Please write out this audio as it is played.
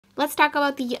Let's talk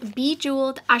about the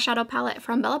Bejeweled eyeshadow palette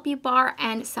from Beaute Bar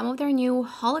and some of their new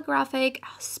holographic,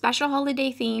 special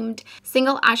holiday themed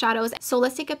single eyeshadows. So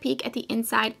let's take a peek at the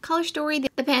inside color story.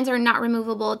 The pans are not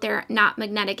removable. They're not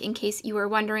magnetic, in case you were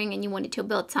wondering and you wanted to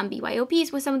build some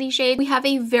BYOPs with some of these shades. We have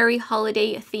a very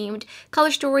holiday themed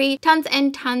color story. Tons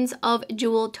and tons of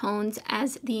jewel tones,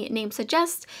 as the name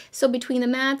suggests. So between the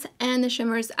mattes and the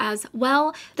shimmers as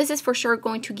well. This is for sure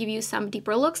going to give you some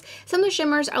deeper looks. Some of the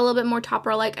shimmers are a little bit more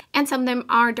topper-like, and some of them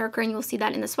are darker, and you'll see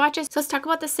that in the swatches. So let's talk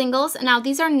about the singles. Now,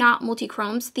 these are not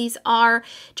multi-chromes. These are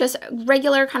just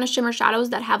regular kind of shimmer shadows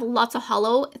that have lots of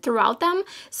hollow throughout them.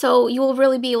 So you will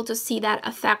really be able to see that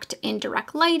effect in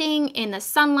direct lighting, in the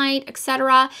sunlight,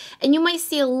 etc. And you might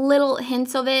see a little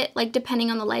hints of it, like depending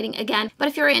on the lighting again. But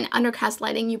if you're in undercast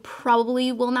lighting, you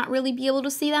probably will not really be able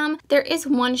to see them. There is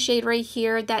one shade right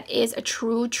here that is a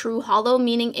true hollow,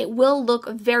 meaning it will look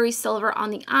very silver on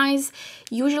the eyes.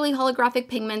 Usually holographic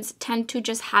pigments tend to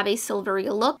just have a silvery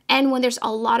look, and when there's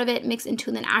a lot of it mixed into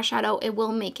an eyeshadow, it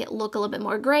will make it look a little bit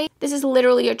more gray. This is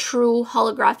literally a true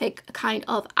holographic kind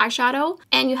of eyeshadow,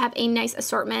 and you have a nice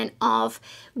assortment of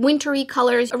wintry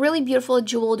colors, a really beautiful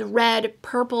jeweled red,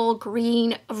 purple,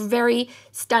 green, very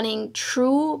stunning,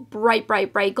 true bright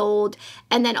gold,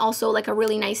 and then also like a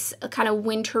really nice kind of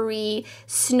wintry,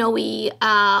 snowy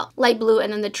light blue,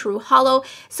 and then the true hollow.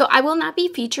 So I will not be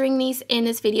featuring these in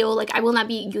this video, like I will not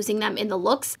be using them in the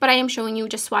looks, but I am showing you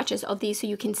just swatches of these so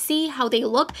you can see how they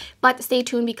look. But stay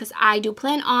tuned, because I do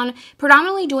plan on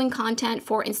predominantly doing content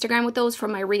for Instagram with those for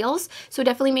my reels, so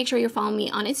definitely make sure you're following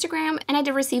me on Instagram. And I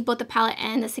did receive both the palette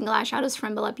and the single eyeshadows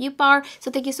from Beaute Bar,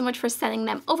 so thank you so much for sending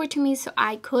them over to me so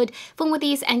I could film with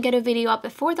these and get a video up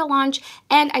before the launch.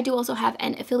 And I do also have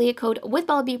an affiliate code with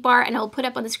Beaute Bar, and I'll put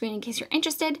up on the screen in case you're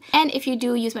interested. And if you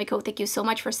do use my code, thank you so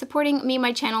much for supporting me and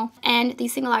my channel. And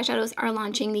these single eyeshadows are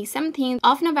launching the 17th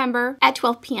of November at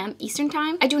 12 p.m. Eastern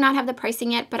time. I do not have the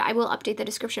pricing yet, but I will update the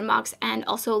description box and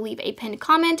also leave a pinned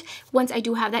comment once I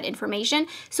do have that information.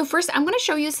 So first, I'm going to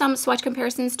show you some swatch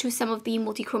comparisons to some of the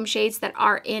multi-chrome shades that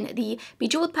are in the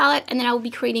Bejeweled palette, and then I will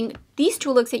be creating these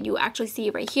two looks that you actually see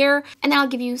right here, and then I'll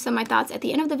give you some of my thoughts at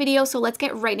the end of the video. So let's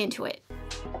get right into it.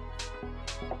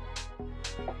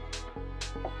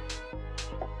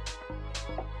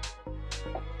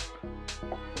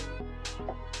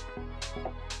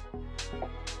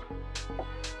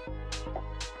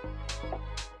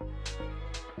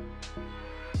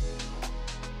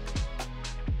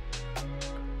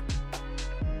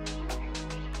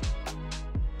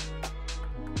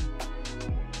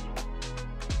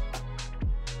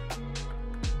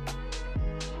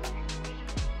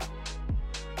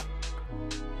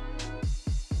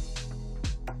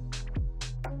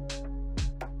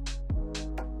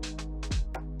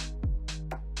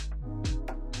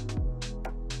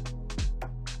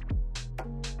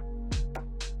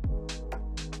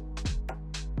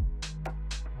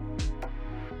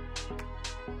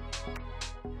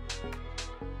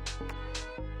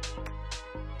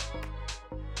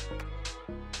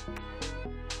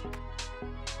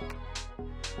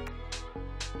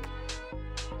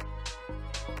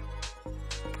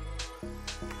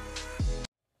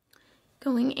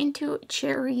 Going into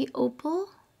Cherry Opal,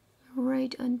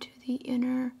 right onto the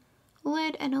inner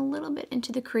lid and a little bit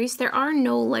into the crease. There are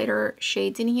no lighter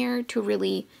shades in here to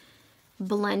really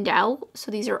blend out.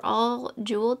 So these are all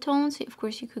jewel tones. Of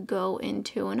course, you could go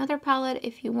into another palette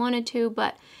if you wanted to,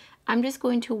 but I'm just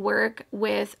going to work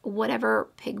with whatever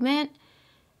pigment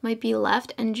might be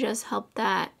left and just help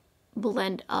that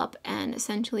blend up and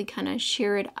essentially kind of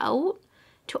sheer it out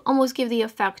to almost give the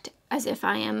effect as if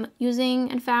I am using,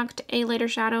 in fact, a lighter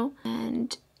shadow.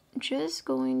 And just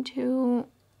going to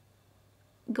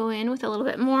go in with a little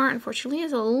bit more. Unfortunately,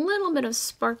 there's a little bit of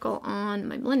sparkle on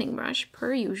my blending brush,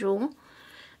 per usual.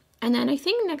 And then I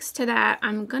think next to that,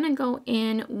 I'm gonna go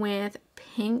in with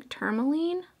pink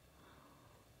tourmaline.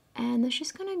 And this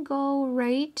is gonna go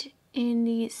right in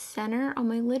the center on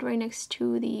my lid, right next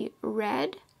to the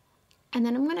red. And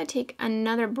then I'm gonna take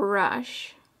another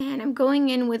brush, and I'm going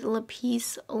in with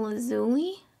Lapis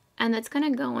Lazuli, and that's gonna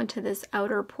go into this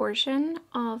outer portion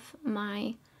of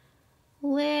my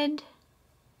lid.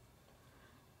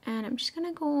 And I'm just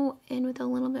gonna go in with a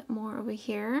little bit more over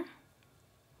here,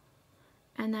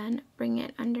 and then bring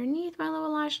it underneath my lower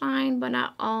lash line, but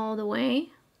not all the way.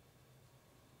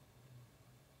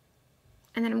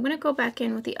 And then I'm gonna go back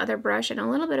in with the other brush and a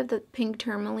little bit of the pink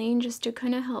tourmaline just to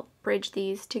kind of help bridge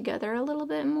these together a little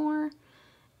bit more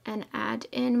and add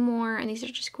in more. And these are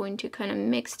just going to kind of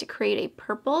mix to create a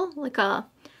purple, like a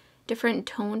different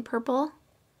tone purple.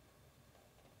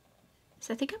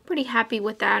 So I think I'm pretty happy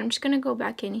with that. I'm just gonna go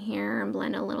back in here and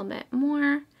blend a little bit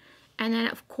more. And then,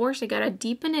 of course, I gotta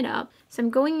deepen it up. So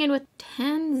I'm going in with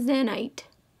Tanzanite.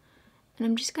 And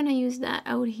I'm just gonna use that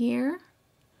out here.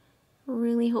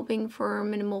 Really hoping for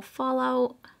minimal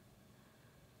fallout.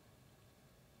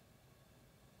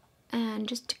 And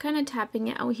just kind of tapping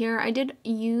it out here. I did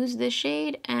use this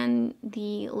shade and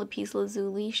the Lapis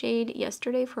Lazuli shade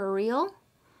yesterday for a reel.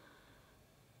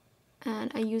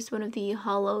 And I used one of the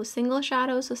hollow single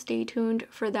shadows, so stay tuned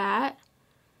for that.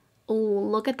 Oh,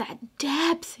 look at that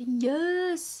depth.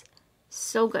 Yes.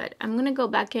 So good. I'm going to go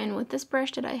back in with this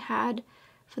brush that I had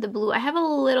for the blue. I have a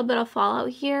little bit of fallout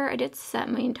here. I did set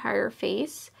my entire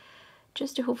face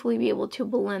just to hopefully be able to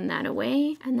blend that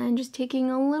away. And then just taking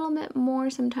a little bit more.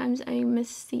 Sometimes I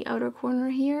miss the outer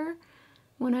corner here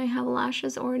when I have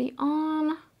lashes already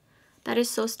on. That is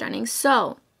so stunning.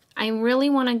 So I really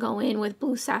want to go in with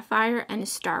Blue Sapphire and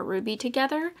Star Ruby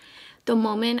together. The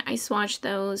moment I swatched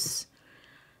those,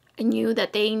 I knew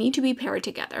that they need to be paired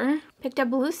together. Picked up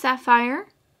Blue Sapphire,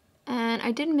 and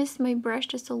I did miss my brush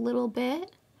just a little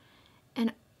bit.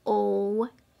 And oh,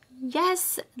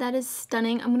 yes, that is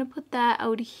stunning. I'm going to put that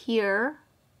out here.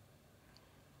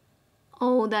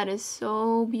 Oh, that is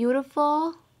so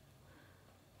beautiful.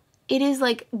 It is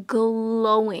like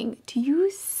glowing. Do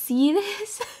you see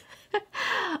this?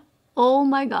 Oh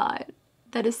my god,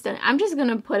 that is stunning. I'm just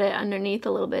gonna put it underneath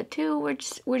a little bit too.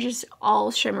 We're just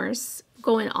all shimmers,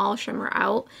 going all shimmer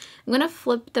out. I'm gonna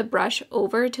flip the brush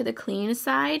over to the clean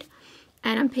side,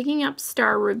 and I'm picking up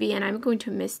Star Ruby, and I'm going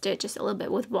to mist it just a little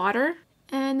bit with water,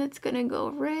 and it's gonna go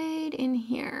right in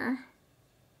here.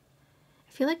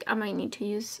 I feel like I might need to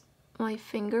use my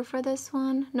finger for this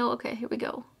one. No, okay, here we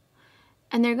go.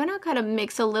 And they're gonna kind of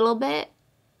mix a little bit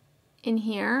in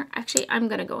here. Actually, I'm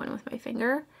gonna go in with my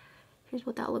finger. Here's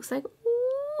what that looks like.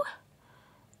 Ooh.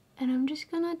 And I'm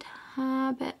just gonna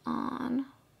tap it on.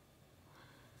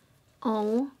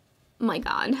 Oh my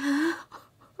god.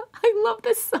 I love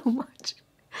this so much.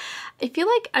 I feel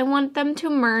like I want them to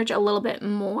merge a little bit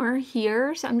more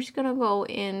here, so I'm just gonna go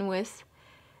in with,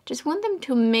 just want them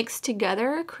to mix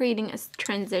together, creating a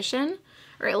transition.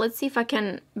 All right, let's see if I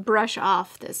can brush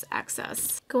off this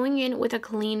excess. Going in with a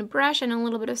clean brush and a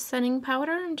little bit of setting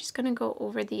powder, I'm just gonna go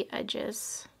over the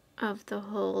edges of the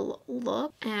whole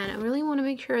look. And I really wanna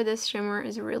make sure this shimmer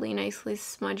is really nicely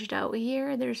smudged out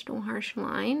here. There's no harsh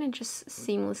line, it just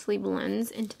seamlessly blends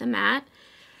into the matte.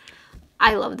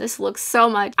 I love this look so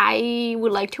much. I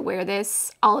would like to wear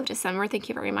this all of December. Thank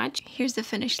you very much. Here's the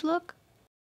finished look.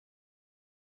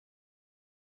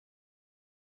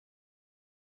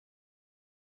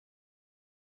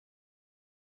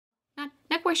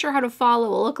 Not quite sure how to follow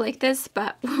a look like this,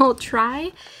 but we'll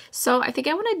try. So I think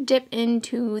I want to dip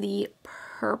into the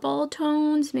purple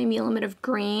tones, maybe a little bit of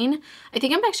green. I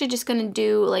think I'm actually just going to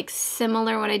do like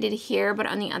similar what I did here, but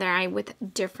on the other eye with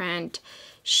different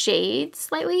shades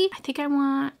slightly. I think I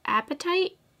want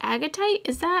Appetite. Agatite?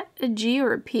 Is that a G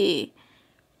or a P?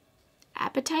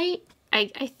 Appetite? I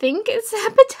think it's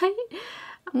Appetite.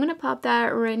 I'm going to pop that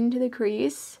right into the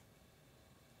crease.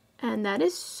 And that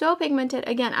is so pigmented.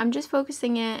 Again, I'm just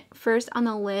focusing it first on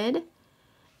the lid.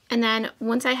 And then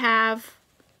once I have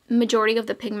majority of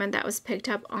the pigment that was picked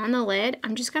up on the lid,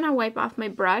 I'm just going to wipe off my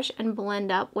brush and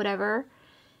blend up whatever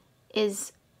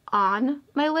is on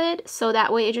my lid. So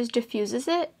that way it just diffuses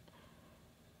it.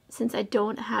 Since I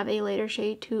don't have a lighter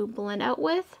shade to blend out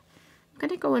with, I'm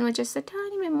going to go in with just a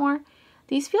tiny bit more.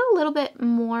 These feel a little bit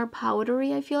more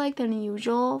powdery, I feel like, than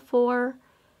usual for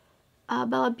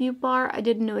Bella Beaute Bar. I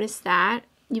did notice that,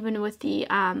 even with the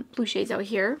blue shades out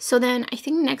here. So then I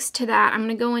think next to that, I'm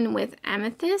going to go in with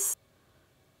Amethyst.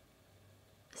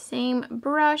 Same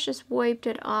brush, just wiped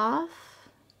it off.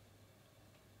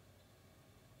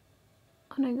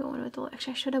 I'm going to go in with the,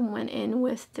 actually I should have went in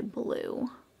with the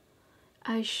blue.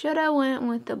 I should have went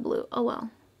with the blue. Oh well,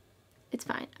 it's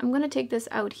fine. I'm going to take this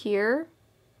out here.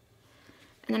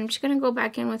 And then I'm just going to go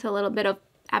back in with a little bit of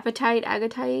Appetite,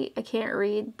 Agatite. I can't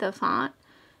read the font.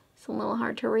 It's a little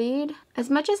hard to read. As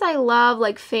much as I love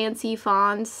like fancy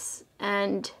fonts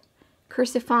and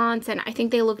cursive fonts, and I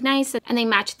think they look nice and they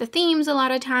match the themes a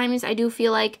lot of times, I do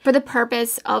feel like for the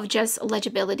purpose of just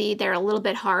legibility, they're a little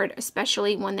bit hard,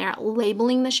 especially when they're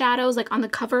labeling the shadows, like on the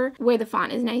cover where the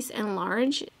font is nice and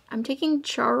large. I'm taking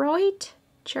Charoite.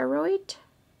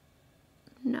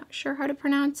 Not sure how to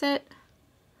pronounce it.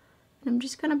 I'm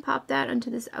just going to pop that onto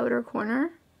this outer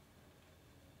corner.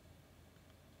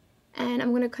 And I'm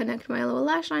going to connect my little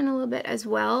lash line a little bit as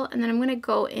well. And then I'm going to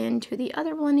go into the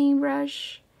other blending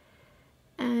brush.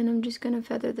 And I'm just going to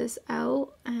feather this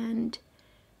out. And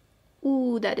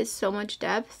ooh, that is so much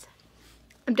depth.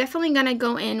 I'm definitely gonna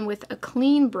go in with a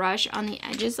clean brush on the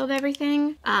edges of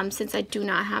everything. Since I do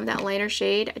not have that lighter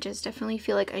shade, I just definitely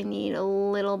feel like I need a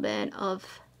little bit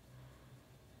of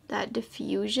that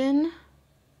diffusion.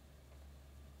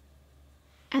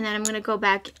 And then I'm gonna go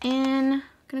back in. I'm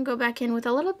gonna go back in with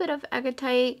a little bit of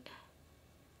Agatite.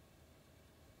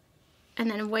 And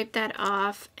then wipe that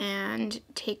off and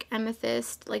take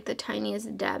Amethyst, like the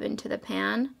tiniest dab, into the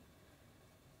pan.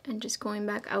 And just going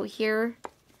back out here.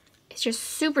 It's just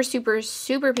super, super,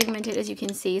 super pigmented, as you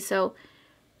can see. So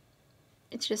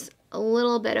it's just a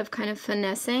little bit of kind of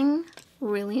finessing. I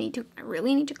really need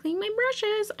to clean my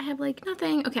brushes. I have like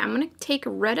nothing. Okay, I'm gonna take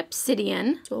Red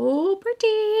Obsidian. So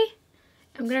pretty.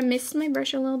 I'm gonna mist my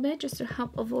brush a little bit just to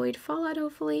help avoid fallout,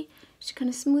 hopefully. Just kind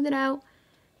of smooth it out.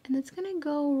 And it's gonna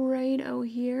go right out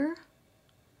here.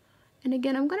 And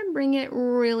again, I'm gonna bring it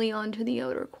really onto the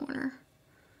outer corner.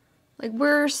 Like,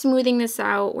 we're smoothing this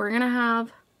out. We're gonna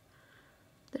have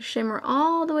the shimmer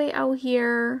all the way out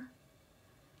here.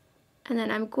 And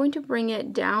then I'm going to bring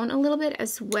it down a little bit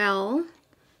as well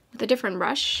with a different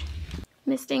brush.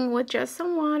 Misting with just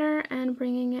some water and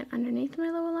bringing it underneath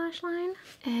my lower lash line.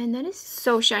 And that is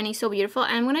so shiny, so beautiful.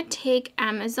 And I'm gonna take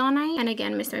Amazonite and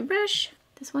again, mist my brush.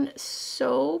 This one is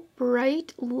so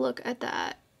bright. Look at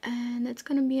that. And it's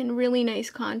gonna be in really nice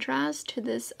contrast to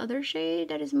this other shade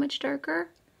that is much darker.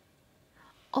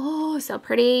 Oh, so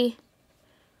pretty.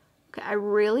 Okay, I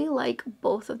really like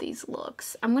both of these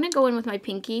looks. I'm gonna go in with my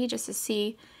pinky just to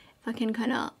see if I can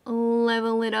kind of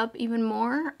level it up even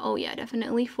more. Oh yeah,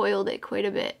 definitely foiled it quite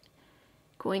a bit.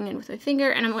 Going in with my finger,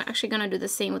 and I'm actually gonna do the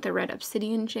same with the Red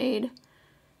Obsidian shade.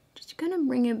 Just gonna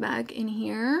bring it back in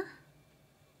here.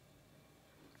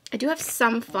 I do have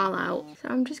some fallout, so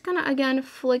I'm just gonna again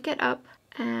flick it up,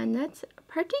 and that's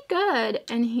pretty good.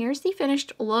 And here's the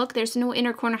finished look. There's no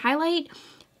inner corner highlight.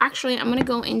 Actually, I'm gonna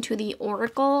go into the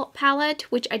Oracle palette,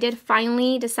 which I did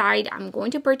finally decide I'm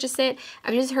going to purchase it.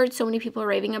 I've just heard so many people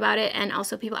raving about it, and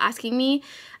also people asking me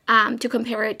to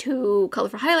compare it to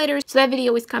colorful highlighters. So that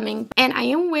video is coming. And I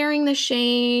am wearing the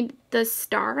shade The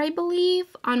Star, I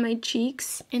believe, on my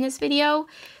cheeks in this video.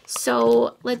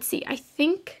 So let's see, I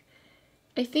think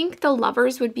the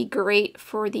Lovers would be great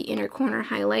for the inner corner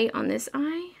highlight on this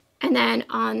eye. And then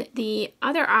on the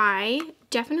other eye,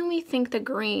 definitely think the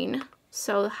green.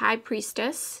 So High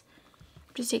Priestess.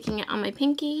 I'm just taking it on my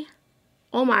pinky.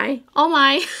 Oh my, oh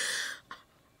my.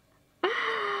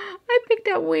 I picked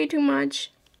out way too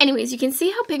much. Anyways, you can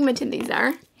see how pigmented these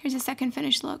are. Here's a second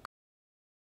finished look.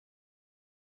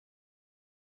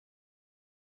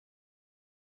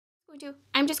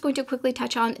 I'm just going to quickly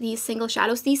touch on these single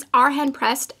shadows. These are hand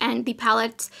pressed and the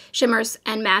palettes, shimmers,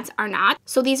 and mattes are not.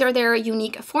 So these are their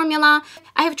unique formula.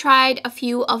 I have tried a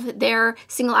few of their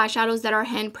single eyeshadows that are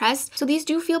hand pressed. So these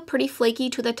do feel pretty flaky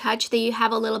to the touch. They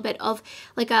have a little bit of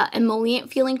like a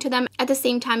emollient feeling to them at the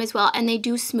same time as well, and they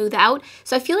do smooth out.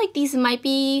 So I feel like these might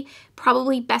be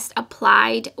probably best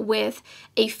applied with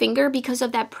a finger because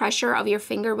of that pressure of your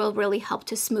finger will really help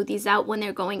to smooth these out when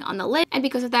they're going on the lid. And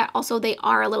because of that, also they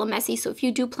are a little messy. So if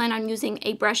you do plan on using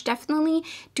a brush, definitely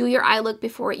do your eye look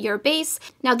before your base.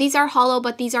 Now these are hollow,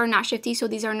 but these are not shifty, so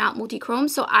these are not multi-chrome.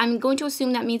 So I'm going to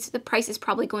assume that means the price is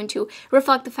probably going to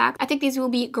reflect the fact. I think these will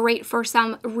be great for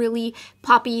some really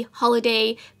poppy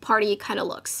holiday party kind of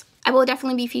looks. I will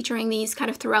definitely be featuring these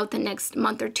kind of throughout the next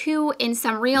month or two in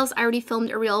some reels. I already filmed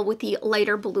a reel with the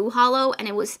lighter blue hollow and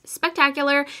it was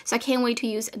spectacular, so I can't wait to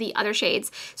use the other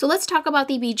shades. So let's talk about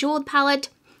the Bejeweled palette.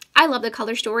 I love the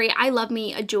color story. I love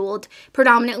me a jeweled,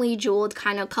 predominantly jeweled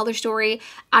kind of color story.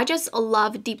 I just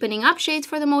love deepening up shades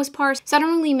for the most part. So I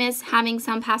don't really miss having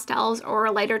some pastels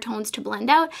or lighter tones to blend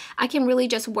out. I can really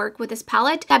just work with this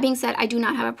palette. That being said, I do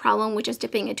not have a problem with just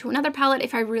dipping into another palette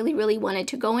if I really, really wanted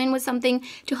to go in with something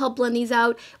to help blend these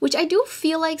out, which I do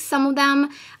feel like some of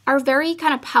them are very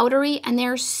kind of powdery and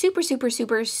they're super, super,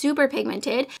 super, super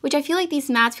pigmented, which I feel like these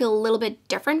mattes feel a little bit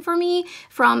different for me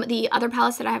from the other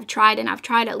palettes that I have tried, and I've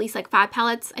tried at least like 5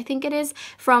 palettes, I think it is,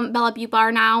 from Beaute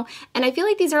Bar now, and I feel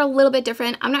like these are a little bit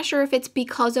different. I'm not sure if it's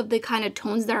because of the kind of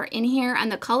tones that are in here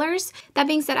and the colors. That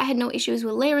being said, I had no issues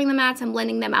with layering the mattes and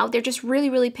blending them out. They're just really,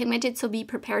 really pigmented, so be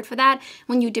prepared for that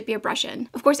when you dip your brush in.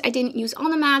 Of course, I didn't use all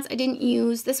the mattes. I didn't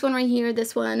use this one right here,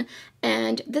 this one,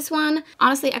 and this one.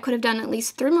 Honestly, I could have done at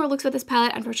least 3 more looks with this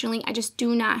palette. Unfortunately, I just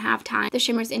do not have time. The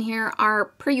shimmers in here are,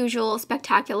 per usual,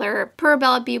 spectacular, per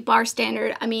Beaute Bar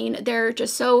standard. I mean, they're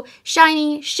just so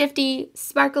shiny, shifty,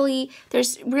 sparkly.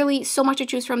 There's really so much to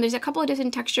choose from. There's a couple of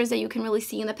different textures that you can really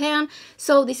see in the pan.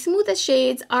 So the smoothest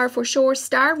shades are for sure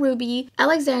Star Ruby,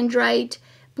 Alexandrite,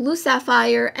 Blue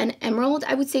Sapphire, and Emerald.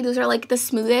 I would say those are like the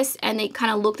smoothest, and they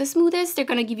kind of look the smoothest. They're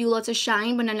going to give you lots of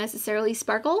shine, but not necessarily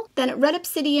sparkle. Then Red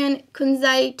Obsidian,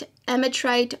 Kunzite,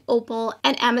 Ametrite, Opal,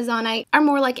 and Amazonite are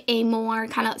more like a more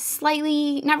kind of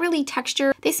slightly, not really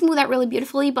texture. They smooth out really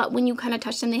beautifully, but when you kind of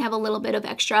touch them, they have a little bit of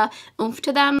extra oomph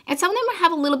to them. And some of them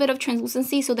have a little bit of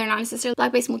translucency, so they're not necessarily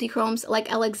black-based multichromes like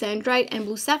Alexandrite and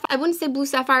Blue Sapphire. I wouldn't say Blue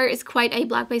Sapphire is quite a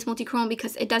black-based multichrome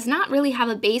because it does not really have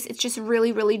a base. It's just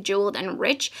really, really jeweled and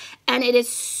rich, and it is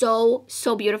so,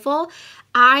 so beautiful.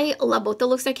 I love both the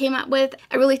looks I came up with.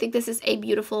 I really think this is a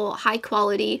beautiful, high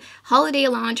quality holiday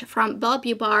launch from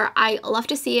Beaute Bar. I love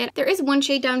to see it. There is one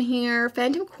shade down here,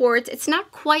 Phantom Quartz. It's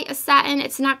not quite a satin.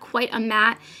 It's not quite a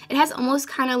matte. It has almost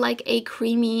kind of like a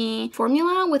creamy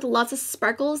formula with lots of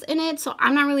sparkles in it. So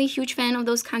I'm not really a huge fan of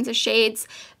those kinds of shades,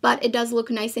 but it does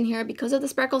look nice in here because of the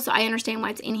sparkles. So I understand why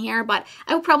it's in here, but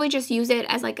I would probably just use it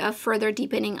as like a further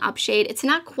deepening up shade. It's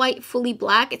not quite fully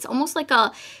black. It's almost like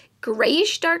a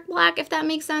grayish dark black, if that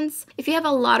makes sense. If you have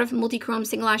a lot of multi-chrome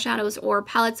single eyeshadows or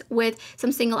palettes with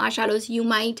some single eyeshadows, you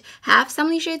might have some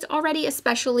of these shades already,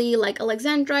 especially like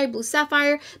Alexandrite, Blue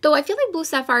Sapphire, though I feel like Blue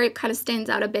Sapphire kind of stands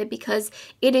out a bit because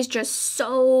it is just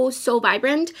so, so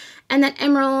vibrant. And then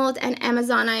Emerald and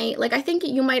Amazonite, like I think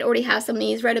you might already have some of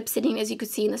these. Red Obsidian, as you could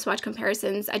see in the swatch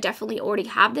comparisons, I definitely already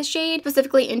have this shade,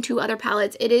 specifically in 2 other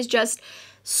palettes. It is just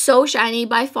so shiny,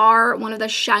 by far one of the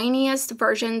shiniest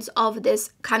versions of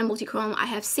this kind of multichrome I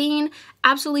have seen.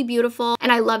 Absolutely beautiful,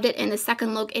 and I loved it in the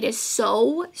second look. It is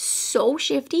so, so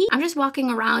shifty. I'm just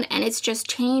walking around and it's just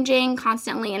changing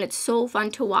constantly, and it's so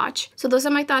fun to watch. So those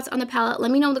are my thoughts on the palette.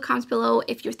 Let me know in the comments below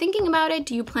if you're thinking about it.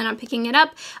 Do you plan on picking it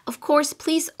up? Of course,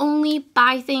 please only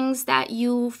buy things that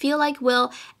you feel like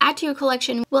will add to your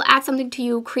collection, will add something to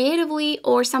you creatively,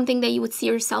 or something that you would see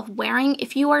yourself wearing.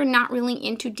 If you are not really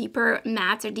into deeper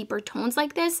mattes or deeper tones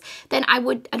like this, then I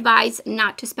would advise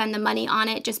not to spend the money on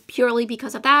it just purely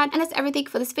because of that. And that's everything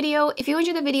for this video. If you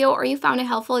enjoyed the video or you found it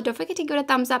helpful, don't forget to give it a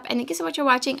thumbs up, and thank you so much for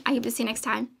watching. I hope to see you next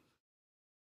time.